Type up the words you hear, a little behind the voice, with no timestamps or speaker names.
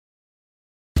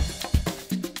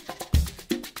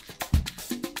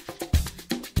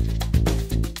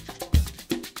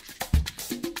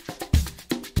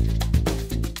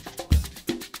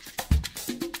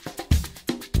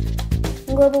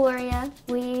Globaloria,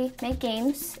 we make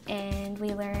games and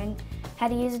we learn how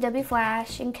to use Adobe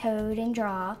Flash and code and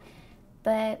draw.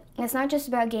 But it's not just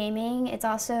about gaming, it's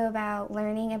also about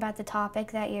learning about the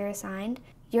topic that you're assigned.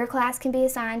 Your class can be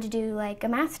assigned to do like a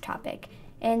math topic,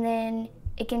 and then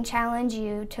it can challenge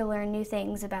you to learn new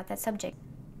things about that subject.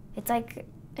 It's like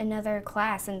another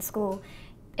class in school,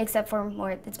 except for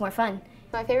it's more fun.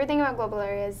 My favorite thing about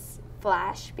Globaloria is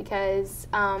Flash because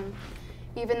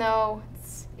even though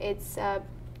it's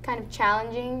kind of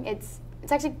challenging, it's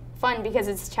actually fun because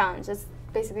it's a challenge. That's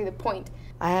basically the point.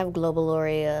 I have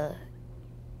Globaloria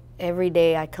every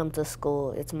day I come to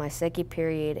school. It's my second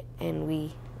period and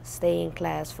we stay in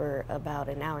class for about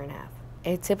an hour and a half.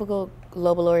 A typical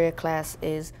Globaloria class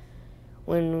is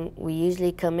when we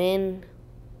usually come in,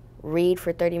 read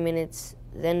for 30 minutes,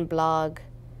 then blog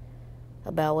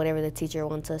about whatever the teacher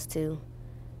wants us to,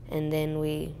 and then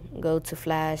we go to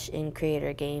Flash and create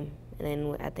our game. And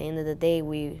then at the end of the day,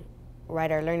 we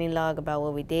write our learning log about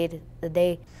what we did the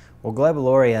day. Well,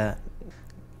 Globaloria,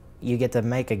 you get to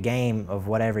make a game of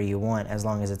whatever you want as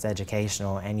long as it's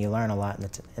educational, and you learn a lot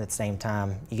at the same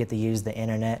time. You get to use the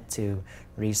internet to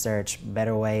research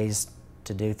better ways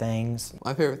to do things.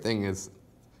 My favorite thing is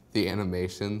the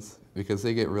animations because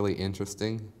they get really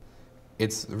interesting.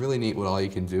 It's really neat what all you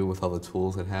can do with all the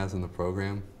tools it has in the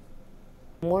program.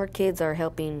 More kids are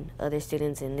helping other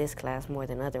students in this class more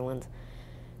than other ones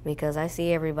because I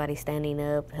see everybody standing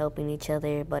up, helping each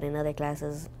other, but in other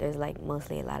classes, there's like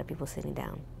mostly a lot of people sitting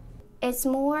down. It's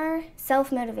more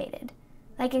self-motivated.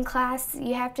 Like in class,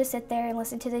 you have to sit there and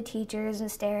listen to the teachers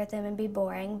and stare at them and be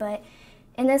boring, but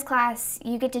in this class,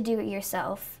 you get to do it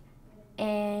yourself.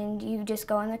 And you just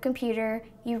go on the computer,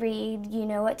 you read, you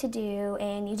know what to do,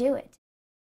 and you do it.